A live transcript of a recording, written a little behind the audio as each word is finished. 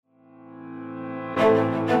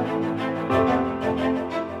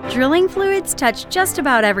Drilling fluids touch just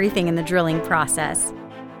about everything in the drilling process.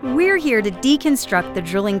 We're here to deconstruct the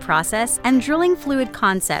drilling process and drilling fluid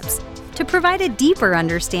concepts to provide a deeper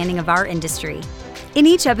understanding of our industry. In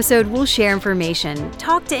each episode, we'll share information,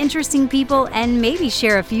 talk to interesting people, and maybe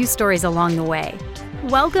share a few stories along the way.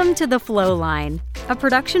 Welcome to The Flow Line, a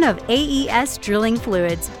production of AES Drilling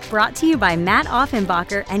Fluids, brought to you by Matt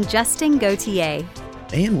Offenbacher and Justin Gauthier.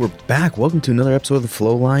 And we're back. Welcome to another episode of The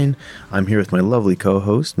Flow Line. I'm here with my lovely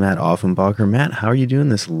co-host, Matt Offenbacher. Matt, how are you doing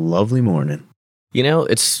this lovely morning? You know,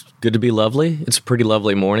 it's good to be lovely. It's a pretty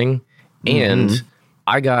lovely morning. And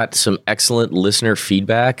I got some excellent listener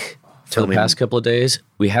feedback for the past couple of days.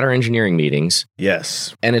 We had our engineering meetings.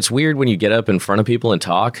 Yes. And it's weird when you get up in front of people and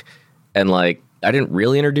talk and I didn't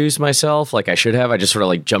really introduce myself like I should have. I just sort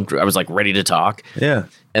of jumped. I was ready to talk. Yeah.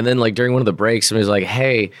 And then during one of the breaks, somebody was like,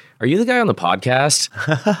 "Hey, are you the guy on the podcast?"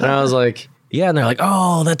 And I was like, "Yeah." And they're like,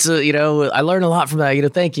 "Oh, that's I learned a lot from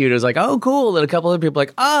that. Thank you." And it was like, "Oh, cool." And a couple other people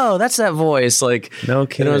like, "Oh, that's that voice." No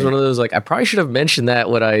kidding. And it was one of those I probably should have mentioned that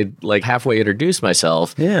when I halfway introduced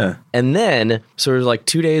myself. Yeah. And then so it was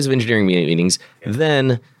 2 days of engineering meetings.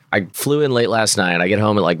 Then I flew in late last night. I get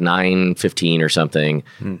home at 9:15 or something.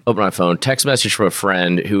 Open my phone, text message from a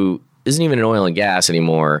friend who isn't even in oil and gas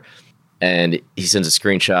anymore. And he sends a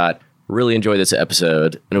screenshot. Really enjoyed this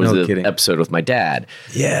episode. And it was the episode with my dad.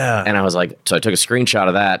 Yeah. And I was so I took a screenshot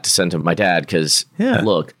of that to send to my dad because,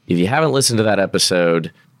 look, if you haven't listened to that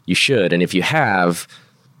episode, you should. And if you have,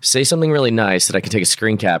 say something really nice that I can take a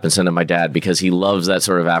screen cap and send to my dad because he loves that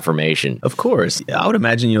sort of affirmation. Of course. I would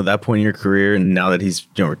imagine, that point in your career, and now that he's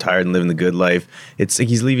retired and living the good life, it's like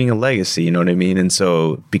he's leaving a legacy, you know what I mean? And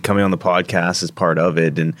so becoming on the podcast is part of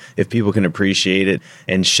it. And if people can appreciate it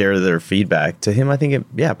and share their feedback to him, I think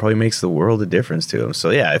it probably makes the world a difference to him. So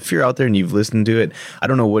if you're out there and you've listened to it, I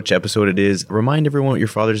don't know which episode it is. Remind everyone what your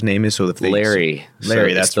father's name is. So if they Larry,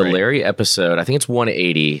 that's the Larry episode. I think it's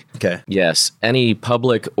 180. Okay. Yes. Any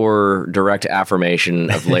public or direct affirmation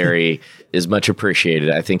of Larry is much appreciated.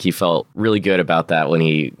 I think he felt really good about that when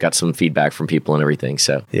he got some feedback from people and everything.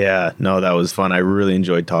 So yeah, no, that was fun. I really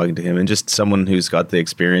enjoyed talking to him, and just someone who's got the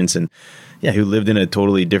experience and who lived in a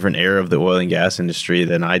totally different era of the oil and gas industry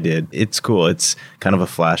than I did. It's cool. It's kind of a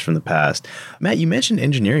flash from the past. Matt, you mentioned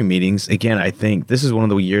engineering meetings. Again, I think this is one of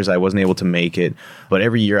the years I wasn't able to make it, but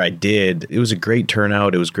every year I did. It was a great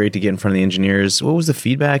turnout. It was great to get in front of the engineers. What was the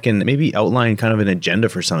feedback? And maybe outline kind of an agenda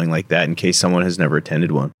for something like that in case someone has never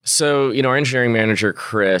attended one. So, our engineering manager,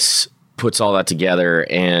 Chris, puts all that together,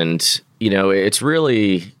 and, it's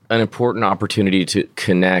really an important opportunity to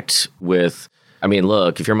connect with.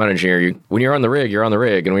 Look, if you're a mud engineer, when you're on the rig, you're on the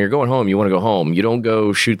rig. And when you're going home, you want to go home. You don't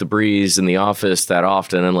go shoot the breeze in the office that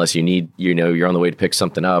often unless you need, you're on the way to pick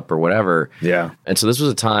something up or whatever. Yeah. And so this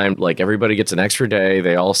was a time, everybody gets an extra day.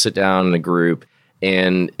 They all sit down in a group.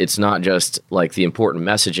 And it's not just the important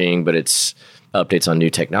messaging, but it's updates on new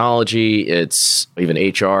technology. It's even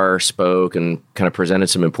HR spoke and kind of presented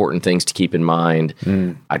some important things to keep in mind.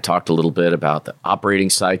 I talked a little bit about the operating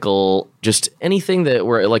cycle, just anything that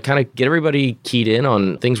we're kind of get everybody keyed in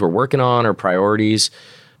on things we're working on or priorities.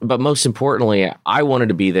 But most importantly, I wanted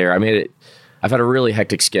to be there. I've had a really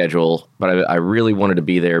hectic schedule, but I really wanted to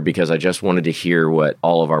be there because I just wanted to hear what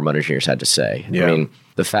all of our mud engineers had to say. Yeah.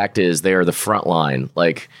 The fact is they are the front line.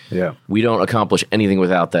 We don't accomplish anything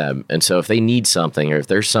without them. And so if they need something or if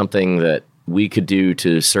there's something that we could do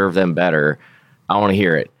to serve them better, I want to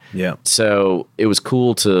hear it. Yeah. So it was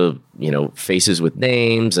cool to, faces with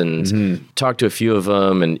names and talk to a few of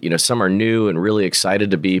them. And, some are new and really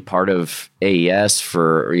excited to be part of AES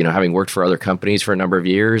for, having worked for other companies for a number of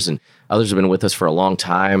years. And others have been with us for a long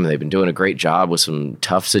time. They've been doing a great job with some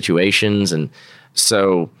tough situations. And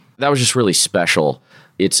so that was just really special.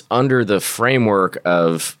 It's under the framework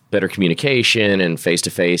of better communication and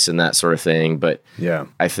face-to-face and that sort of thing. But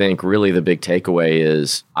I think really the big takeaway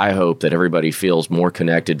is I hope that everybody feels more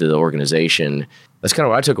connected to the organization. That's kind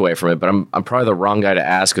of what I took away from it, but I'm probably the wrong guy to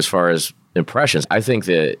ask as far as impressions. I think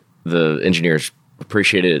that the engineers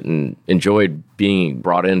appreciated it and enjoyed being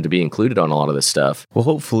brought in to be included on a lot of this stuff. Well,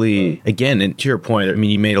 hopefully, again, and to your point,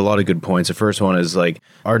 you made a lot of good points. The first one is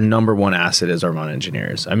our number one asset is our mud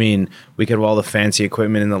engineers. We could have all the fancy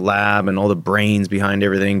equipment in the lab and all the brains behind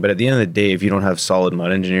everything, but at the end of the day, if you don't have solid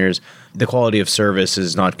mud engineers, the quality of service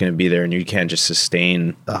is not going to be there, and you can't just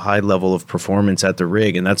sustain a high level of performance at the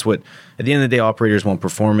rig. And that's what, at the end of the day, operators want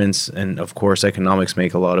performance, and of course, economics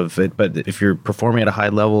make a lot of it. But if you're performing at a high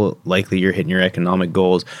level, likely you're hitting your economic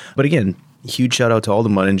goals. But again, Huge shout out to all the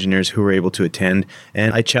mud engineers who were able to attend.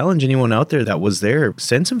 And I challenge anyone out there that was there,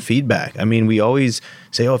 send some feedback. I mean, we always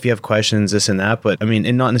say, oh, if you have questions, this and that, but I mean,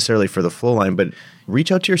 and not necessarily for the flow line, but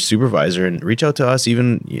reach out to your supervisor and reach out to us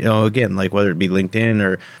even, again, like whether it be LinkedIn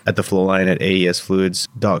or at the flow line at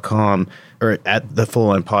aesfluids.com or at the flow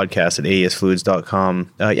line podcast at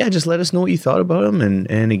aesfluids.com. Just let us know what you thought about them.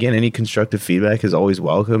 And again, any constructive feedback is always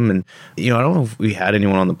welcome. And, I don't know if we had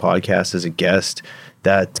anyone on the podcast as a guest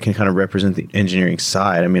that can kind of represent the engineering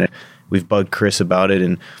side. I mean, we've bugged Chris about it,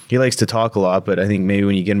 and he likes to talk a lot, but I think maybe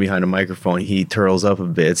when you get him behind a microphone, he turtles up a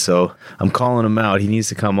bit. So I'm calling him out. He needs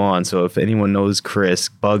to come on. So if anyone knows Chris,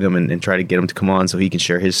 bug him and try to get him to come on so he can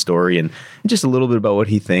share his story and just a little bit about what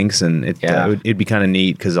he thinks. And it'd be kind of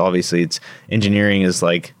neat because obviously engineering is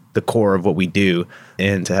like the core of what we do.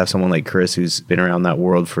 And to have someone like Chris who's been around that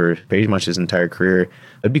world for pretty much his entire career,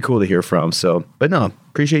 it'd be cool to hear from. So, but no,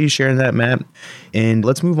 appreciate you sharing that, Matt. And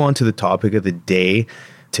let's move on to the topic of the day.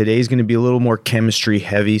 Today's going to be a little more chemistry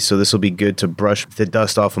heavy, so this will be good to brush the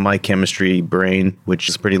dust off of my chemistry brain, which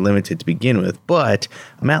is pretty limited to begin with. But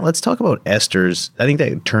Matt, let's talk about esters. I think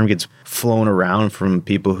that term gets flown around from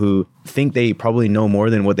people who think they probably know more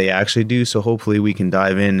than what they actually do. So hopefully we can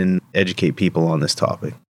dive in and educate people on this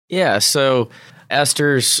topic. Yeah, so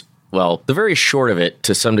esters, well, the very short of it,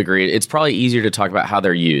 to some degree, it's probably easier to talk about how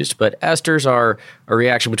they're used. But esters are a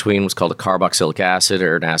reaction between what's called a carboxylic acid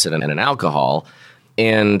or an acid and an alcohol.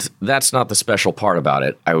 And that's not the special part about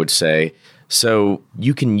it, I would say. So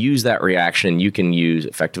you can use that reaction. You can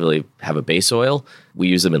effectively have a base oil. We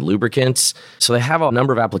use them in lubricants. So they have a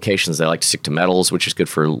number of applications. They like to stick to metals, which is good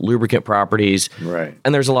for lubricant properties. Right.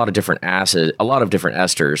 And there's a lot of different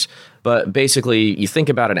esters. But basically, you think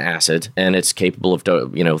about an acid, and it's capable of,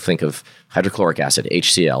 think of hydrochloric acid,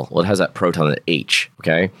 HCl. Well, it has that proton at H,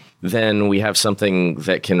 okay? Then we have something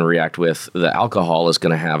that can react with the alcohol is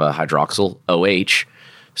going to have a hydroxyl OH.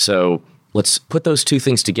 So let's put those two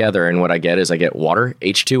things together, and what I get is I get water,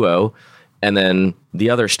 H2O, and then the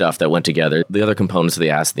other stuff that went together, the other components of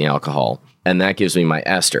the acid and the alcohol, and that gives me my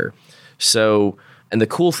ester. So, and the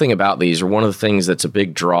cool thing about these, or one of the things that's a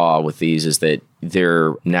big draw with these, is that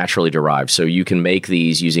they're naturally derived. So you can make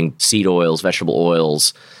these using seed oils, vegetable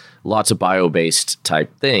oils, lots of bio-based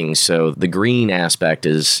type things. So the green aspect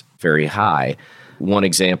is very high. One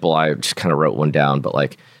example, I just kind of wrote one down, but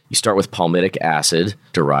like, you start with palmitic acid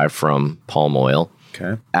derived from palm oil.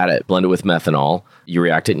 Okay. Add it, blend it with methanol. You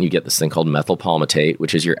react it and you get this thing called methyl palmitate,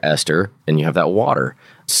 which is your ester, and you have that water.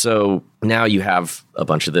 So now you have a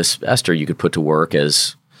bunch of this ester you could put to work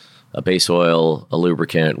as a base oil, a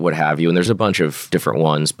lubricant, what have you. And there's a bunch of different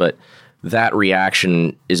ones, but that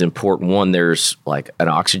reaction is important. One, there's like an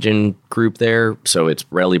oxygen group there, so it's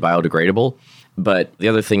readily biodegradable. But the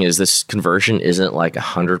other thing is this conversion isn't like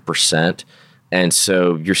 100%. And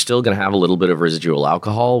so you're still going to have a little bit of residual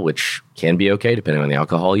alcohol, which can be okay depending on the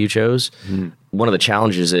alcohol you chose. Mm. One of the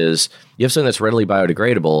challenges is you have something that's readily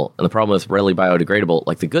biodegradable. And the problem with readily biodegradable,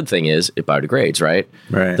 like the good thing is it biodegrades, right?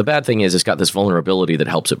 Right. The bad thing is it's got this vulnerability that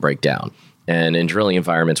helps it break down. And in drilling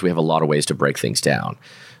environments, we have a lot of ways to break things down.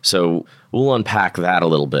 So we'll unpack that a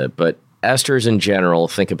little bit. But esters in general,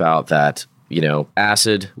 think about that,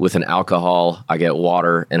 acid with an alcohol, I get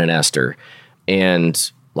water and an ester.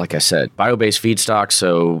 And like I said, bio-based feedstock,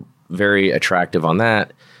 so very attractive on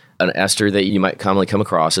that. An ester that you might commonly come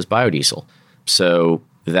across is biodiesel. So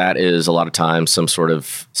that is a lot of times some sort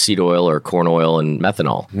of seed oil or corn oil and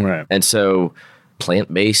methanol. Right. And so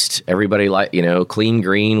plant-based, everybody clean,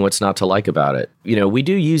 green, what's not to like about it? We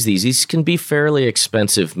do use these. These can be fairly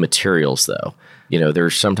expensive materials, though.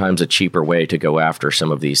 There's sometimes a cheaper way to go after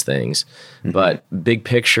some of these things. Mm-hmm. But big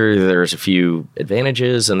picture, there's a few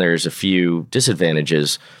advantages and there's a few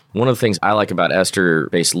disadvantages. One of the things I like about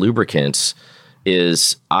ester-based lubricants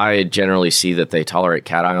is I generally see that they tolerate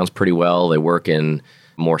cations pretty well. They work in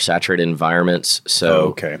more saturated environments.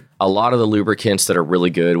 So a lot of the lubricants that are really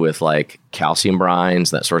good with like calcium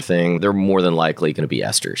brines, that sort of thing, they're more than likely going to be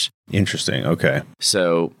esters. Interesting. Okay.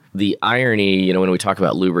 So the irony, when we talk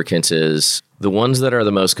about lubricants is the ones that are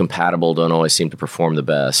the most compatible don't always seem to perform the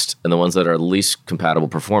best. And the ones that are the least compatible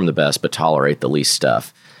perform the best, but tolerate the least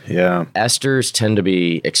stuff. Yeah. Esters tend to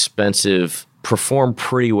be expensive, perform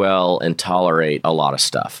pretty well, and tolerate a lot of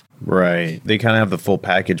stuff. Right. They kind of have the full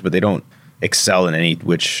package, but they don't excel in any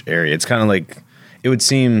which area. It's kind of like, it would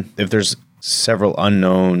seem if there's several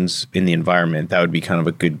unknowns in the environment, that would be kind of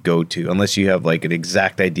a good go-to, unless you have like an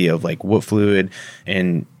exact idea of like what fluid,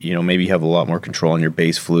 and maybe you have a lot more control on your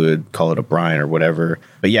base fluid, call it a brine or whatever.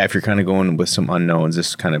 But yeah, if you're kind of going with some unknowns,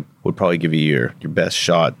 this kind of would probably give you your best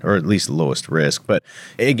shot, or at least lowest risk. But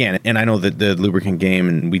again, and I know that the lubricant game,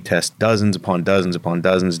 and we test dozens upon dozens upon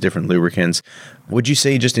dozens of different lubricants. Would you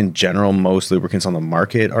say just in general, most lubricants on the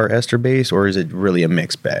market are ester based, or is it really a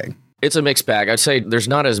mixed bag? It's a mixed bag. I'd say there's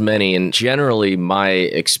not as many. And generally, my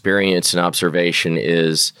experience and observation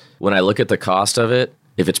is when I look at the cost of it,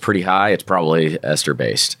 if it's pretty high, it's probably ester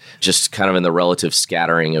based, just kind of in the relative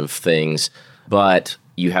scattering of things. But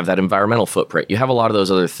you have that environmental footprint. You have a lot of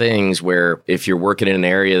those other things where if you're working in an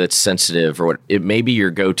area that's sensitive, or it may be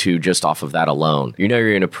your go-to just off of that alone.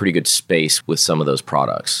 You're in a pretty good space with some of those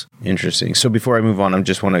products. Interesting. So before I move on, I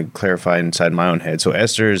just want to clarify inside my own head. So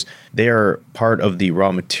esters, they are part of the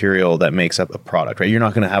raw material that makes up a product, right? You're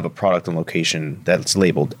not going to have a product on location that's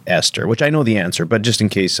labeled ester, which I know the answer, but just in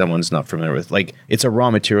case someone's not familiar with, like, it's a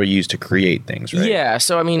raw material used to create things, right? Yeah.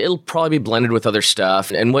 So, I mean, it'll probably be blended with other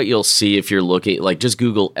stuff. And what you'll see if you're looking, like, just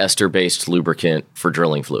Google ester-based lubricant for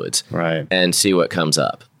drilling fluids. Right. And see what comes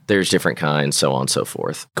up. There's different kinds, so on and so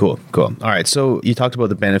forth. Cool. All right. So you talked about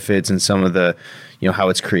the benefits and some of the, how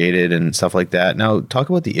it's created and stuff like that. Now talk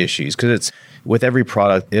about the issues, because it's with every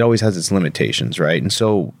product, it always has its limitations, right? And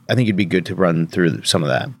so I think it'd be good to run through some of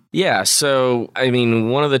that. Yeah. So, I mean,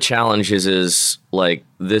 one of the challenges is like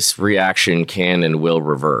this reaction can and will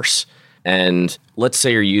reverse. And let's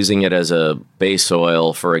say you're using it as a base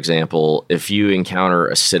oil, for example. If you encounter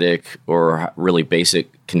acidic or really basic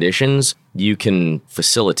conditions, you can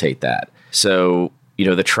facilitate that. So,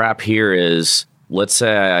 the trap here is, let's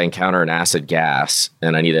say I encounter an acid gas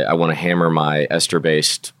and I want to hammer my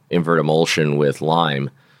ester-based invert emulsion with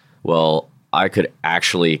lime. Well, I could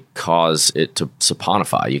actually cause it to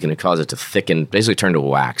saponify. You can cause it to thicken, basically turn to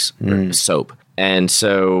wax or soap. And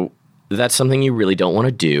so that's something you really don't want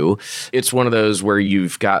to do. It's one of those where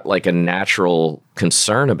you've got like a natural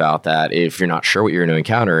concern about that if you're not sure what you're going to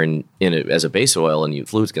encounter in it as a base oil, and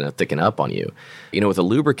fluid's going to thicken up on you. With a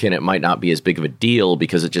lubricant, it might not be as big of a deal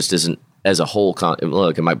because it just isn't as a whole.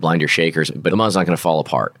 Look, it might blind your shakers, but the mud's not going to fall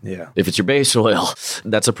apart. Yeah. If it's your base oil,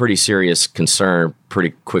 that's a pretty serious concern pretty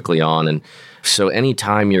quickly on. And so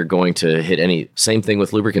anytime you're going to same thing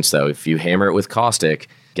with lubricants though, if you hammer it with caustic,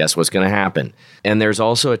 guess what's going to happen? And there's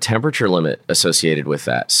also a temperature limit associated with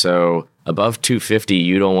that. So above 250,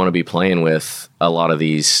 you don't want to be playing with a lot of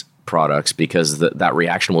these products because that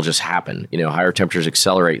reaction will just happen. Higher temperatures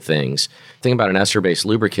accelerate things. Think about an ester-based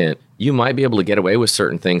lubricant. You might be able to get away with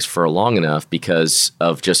certain things for long enough because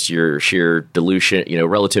of just your sheer dilution,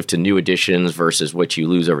 relative to new additions versus what you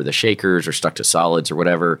lose over the shakers or stuck to solids or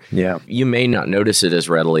whatever. Yeah. You may not notice it as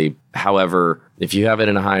readily. However, if you have it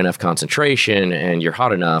in a high enough concentration and you're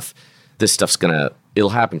hot enough, this stuff's it'll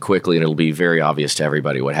happen quickly and it'll be very obvious to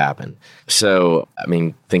everybody what happened. So, I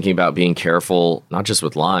mean, thinking about being careful, not just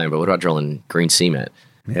with lime, but what about drilling green cement?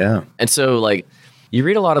 Yeah. And so, like, you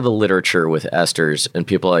read a lot of the literature with esters and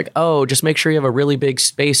people are like, oh, just make sure you have a really big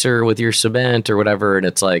spacer with your cement or whatever. And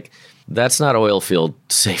it's like, that's not oil field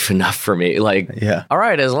safe enough for me. Like, yeah. All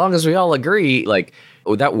right, as long as we all agree, like,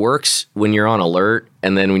 that works when you're on alert.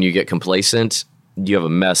 And then when you get complacent, you have a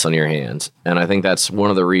mess on your hands. And I think that's one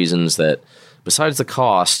of the reasons that, besides the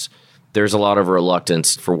cost, there's a lot of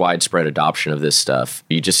reluctance for widespread adoption of this stuff.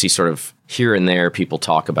 You just see sort of here and there people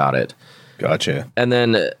talk about it. Gotcha. And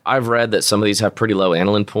then I've read that some of these have pretty low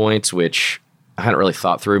aniline points, which I hadn't really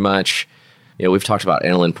thought through much. We've talked about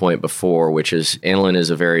aniline point before, which is aniline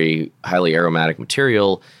is a very highly aromatic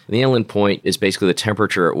material. And the aniline point is basically the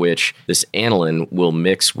temperature at which this aniline will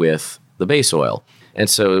mix with the base oil. And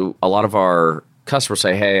so a lot of our customers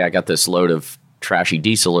say, hey, I got this load of trashy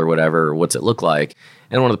diesel or whatever, what's it look like?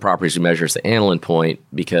 And one of the properties we measure is the aniline point,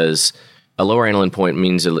 because a lower aniline point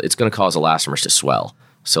means it's going to cause elastomers to swell.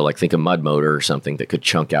 So like think a mud motor or something that could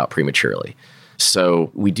chunk out prematurely.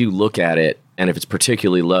 So we do look at it, and if it's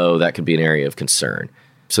particularly low, that could be an area of concern.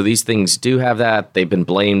 So these things do have that. They've been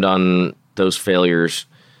blamed on those failures.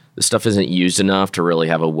 The stuff isn't used enough to really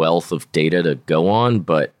have a wealth of data to go on,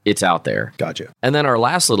 but it's out there. Gotcha. And then our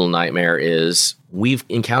last little nightmare is we've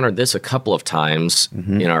encountered this a couple of times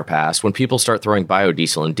in our past when people start throwing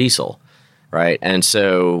biodiesel in diesel, right? And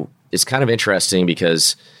so it's kind of interesting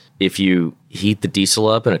because if you heat the diesel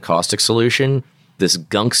up in a caustic solution, this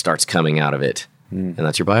gunk starts coming out of it. And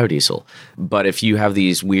that's your biodiesel. But if you have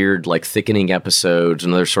these weird like thickening episodes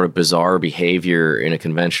and other sort of bizarre behavior in a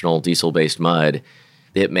conventional diesel-based mud,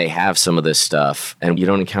 it may have some of this stuff, and you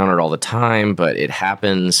don't encounter it all the time, but it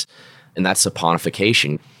happens, and that's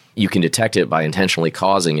saponification. You can detect it by intentionally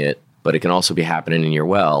causing it but it can also be happening in your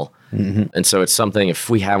well. And so it's something, if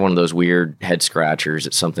we have one of those weird head scratchers,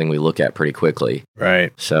 it's something we look at pretty quickly.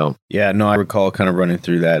 Right. So, yeah, no, I recall kind of running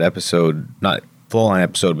through that episode, not full on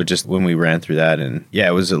episode, but just when we ran through that. And yeah,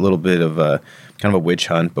 it was a little bit of a kind of a witch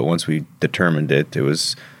hunt, but once we determined it,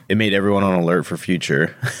 it made everyone on alert for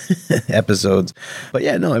future episodes. But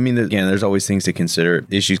yeah, no, I mean, again, there's always things to consider.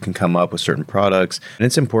 Issues can come up with certain products, and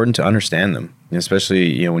it's important to understand them,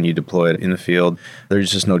 especially, when you deploy it in the field.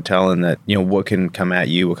 There's just no telling that, what can come at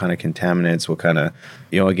you, what kind of contaminants, what kind of,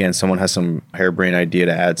 again, someone has some harebrained idea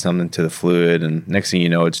to add something to the fluid, and next thing you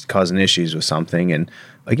know, it's causing issues with something. And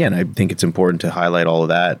again, I think it's important to highlight all of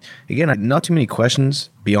that. Again, not too many questions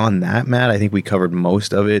beyond that, Matt. I think we covered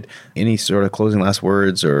most of it. Any sort of closing last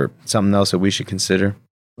words or something else that we should consider?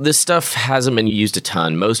 This stuff hasn't been used a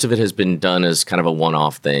ton. Most of it has been done as kind of a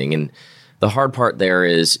one-off thing. And the hard part there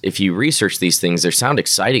is if you research these things, they sound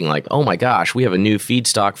exciting, like, oh my gosh, we have a new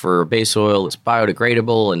feedstock for base oil. It's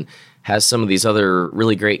biodegradable and has some of these other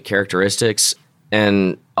really great characteristics.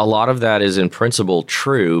 And a lot of that is in principle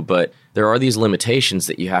true, but there are these limitations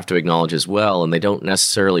that you have to acknowledge as well, and they don't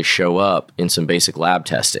necessarily show up in some basic lab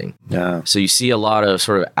testing. Yeah. So you see a lot of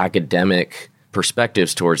sort of academic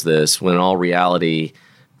perspectives towards this, when in all reality,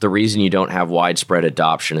 the reason you don't have widespread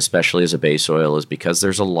adoption, especially as a base oil, is because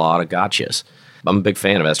there's a lot of gotchas. I'm a big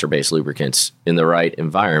fan of ester-based lubricants in the right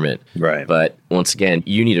environment. Right. But once again,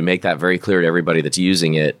 you need to make that very clear to everybody that's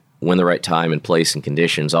using it when the right time and place and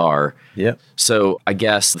conditions are. Yeah. So I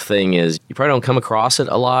guess the thing is, you probably don't come across it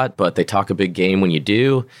a lot, but they talk a big game when you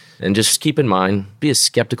do. And just keep in mind, be as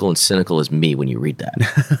skeptical and cynical as me when you read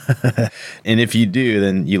that. And if you do,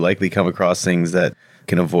 then you likely come across things that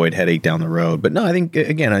can avoid headache down the road. But no, I think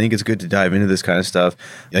it's good to dive into this kind of stuff.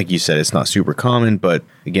 Like you said, it's not super common, but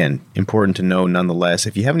again, important to know nonetheless.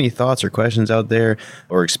 If you have any thoughts or questions out there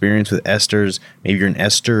or experience with esters, maybe you're an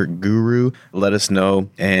ester guru, let us know.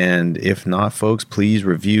 And if not, folks, please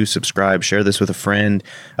review, subscribe, share this with a friend,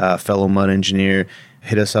 fellow mud engineer.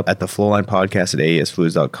 Hit us up at the Flowline Podcast at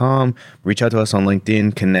aesfluids.com. Reach out to us on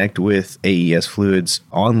LinkedIn. Connect with AES Fluids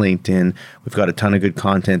on LinkedIn. We've got a ton of good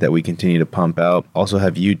content that we continue to pump out. Also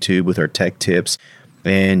have YouTube with our tech tips.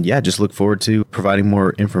 And yeah, just look forward to providing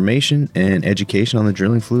more information and education on the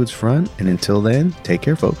drilling fluids front. And until then, take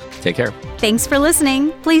care, folks. Take care. Thanks for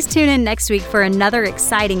listening. Please tune in next week for another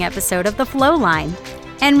exciting episode of The Flowline.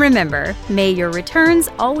 And remember, may your returns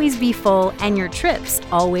always be full and your trips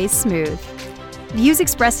always smooth. Views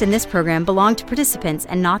expressed in this program belong to participants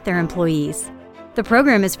and not their employees. The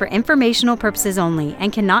program is for informational purposes only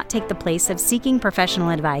and cannot take the place of seeking professional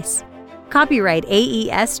advice. Copyright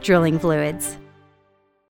AES Drilling Fluids.